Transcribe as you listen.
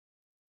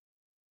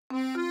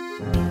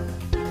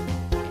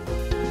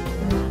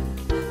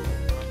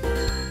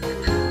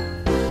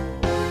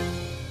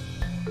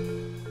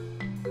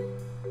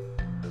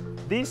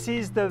This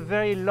is the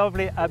very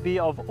lovely abbey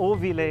of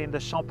Hautvillers in the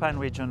Champagne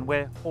region,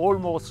 where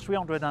almost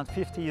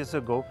 350 years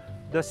ago,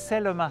 the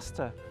cellar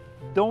master,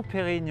 Dom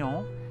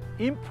Perignon,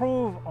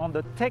 improved on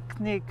the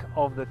technique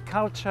of the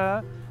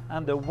culture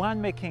and the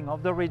winemaking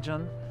of the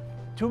region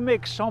to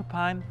make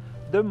champagne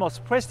the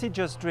most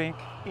prestigious drink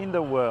in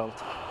the world.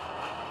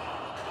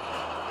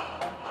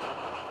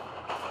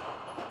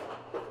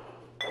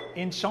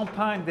 In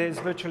Champagne, there's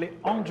virtually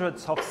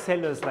hundreds of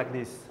cellars like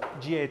this,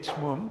 GH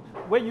MUMM,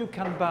 where you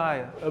can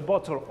buy a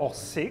bottle or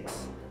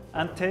 6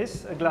 and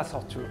taste a glass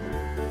or 2.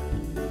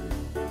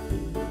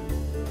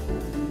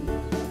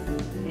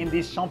 In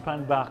this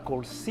champagne bar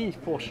called C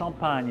for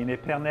Champagne in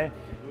Epernay,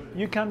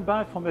 you can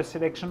buy from a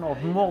selection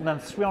of more than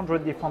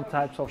 300 different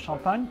types of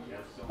champagne,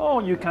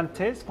 or you can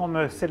taste from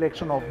a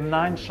selection of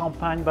 9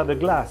 champagne by the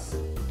glass.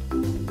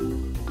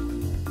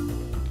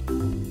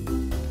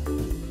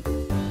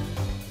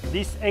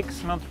 This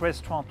excellent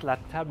restaurant, La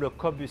Table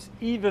Klobus,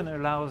 even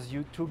allows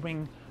you to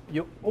bring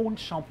your own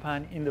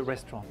champagne in the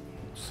restaurant.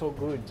 So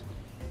good.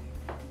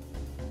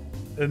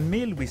 A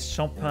meal with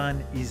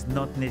champagne is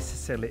not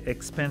necessarily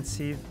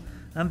expensive,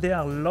 and there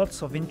are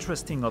lots of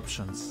interesting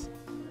options.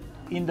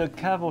 In the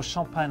Gaté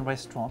Champagne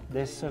restaurant,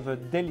 they serve a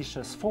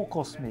delicious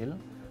 4-course meal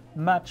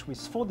matched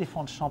with 4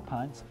 different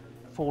champagnes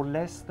for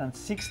less than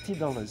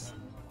 $60.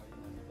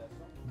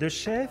 The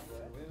chef,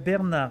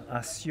 Bernard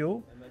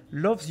Assiot,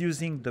 loves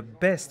using the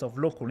best of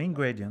local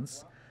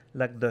ingredients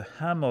like the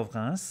ham of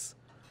Reims,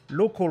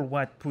 local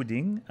white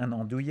pudding and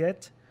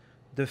andouillette,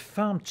 the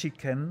farm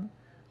chicken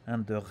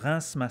and the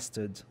Reims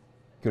mustard.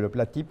 Le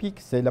plat typique,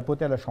 c'est la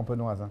potée à la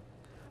champenoise.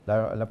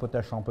 La potée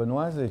à la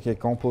champenoise qui est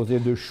composée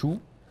de choux,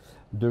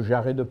 de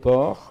jarrets de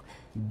porc,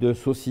 de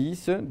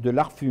saucisses, de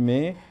lard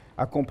fumé,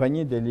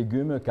 accompagné des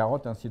légumes,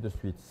 carottes, ainsi de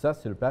suite. Ça,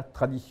 c'est le plat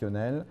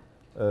traditionnel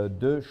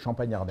de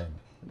Champagne-Ardenne.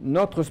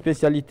 Notre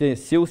spécialité,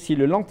 c'est aussi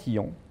le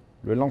lentillon.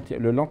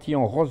 Le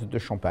lentillon rose de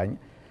Champagne.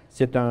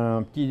 C'est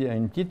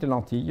une petite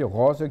lentille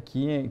rose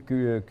qui est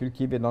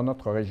cultivée dans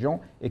notre région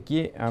et qui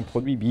est un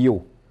produit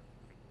bio.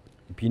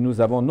 Et puis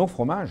nous avons nos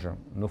fromages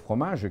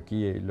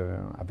qui est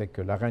avec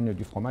la reine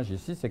du fromage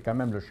ici, c'est quand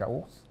même le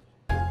chaours.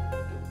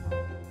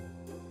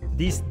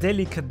 This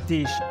delicate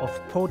dish of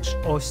poached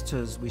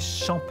oysters with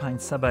champagne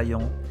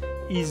sabayon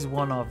is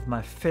one of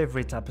my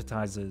favorite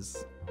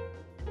appetizers.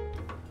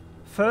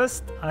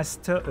 First, I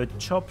stir a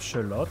chopped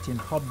shallot in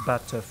hot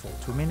batter for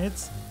 2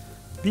 minutes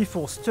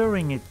before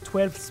stirring it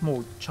 12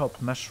 small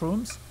chopped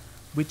mushrooms,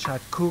 which I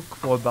cook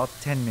for about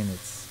 10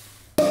 minutes.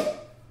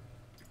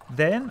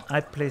 Then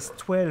I place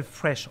 12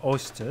 fresh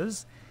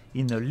oysters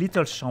in a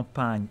little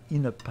champagne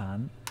in a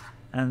pan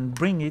and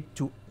bring it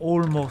to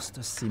almost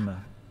a simmer.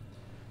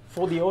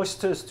 For the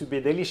oysters to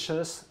be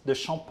delicious, the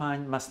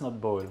champagne must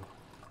not boil.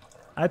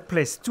 I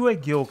place 2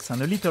 egg yolks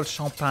and a little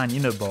champagne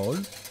in a bowl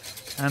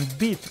and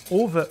beat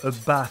over a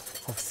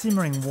bath of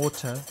simmering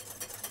water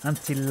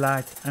until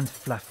light and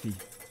fluffy.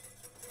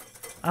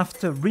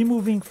 After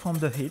removing from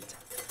the heat,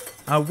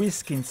 I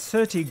whisk in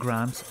 30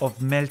 grams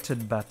of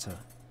melted butter.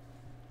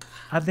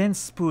 I then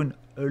spoon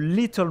a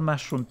little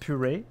mushroom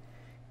puree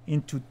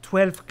into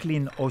 12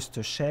 clean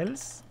oyster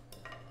shells.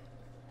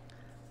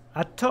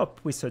 I top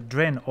with a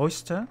drained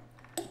oyster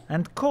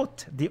and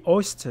coat the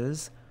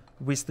oysters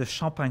with the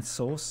champagne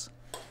sauce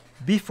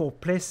before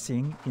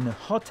placing in a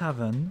hot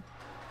oven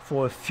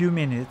for a few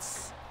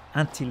minutes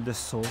until the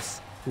sauce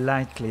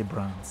lightly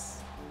browns.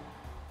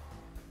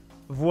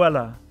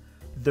 Voilà,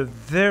 the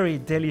very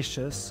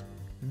delicious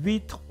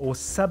huîtres au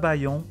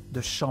sabayon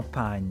de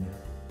Champagne.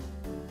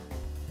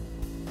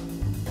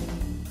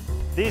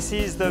 This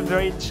is the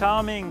very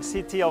charming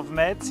city of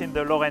Metz in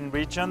the Lorraine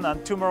region,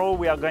 and tomorrow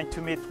we are going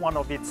to meet one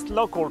of its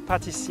local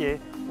pâtissiers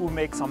who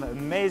makes some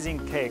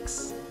amazing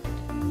cakes.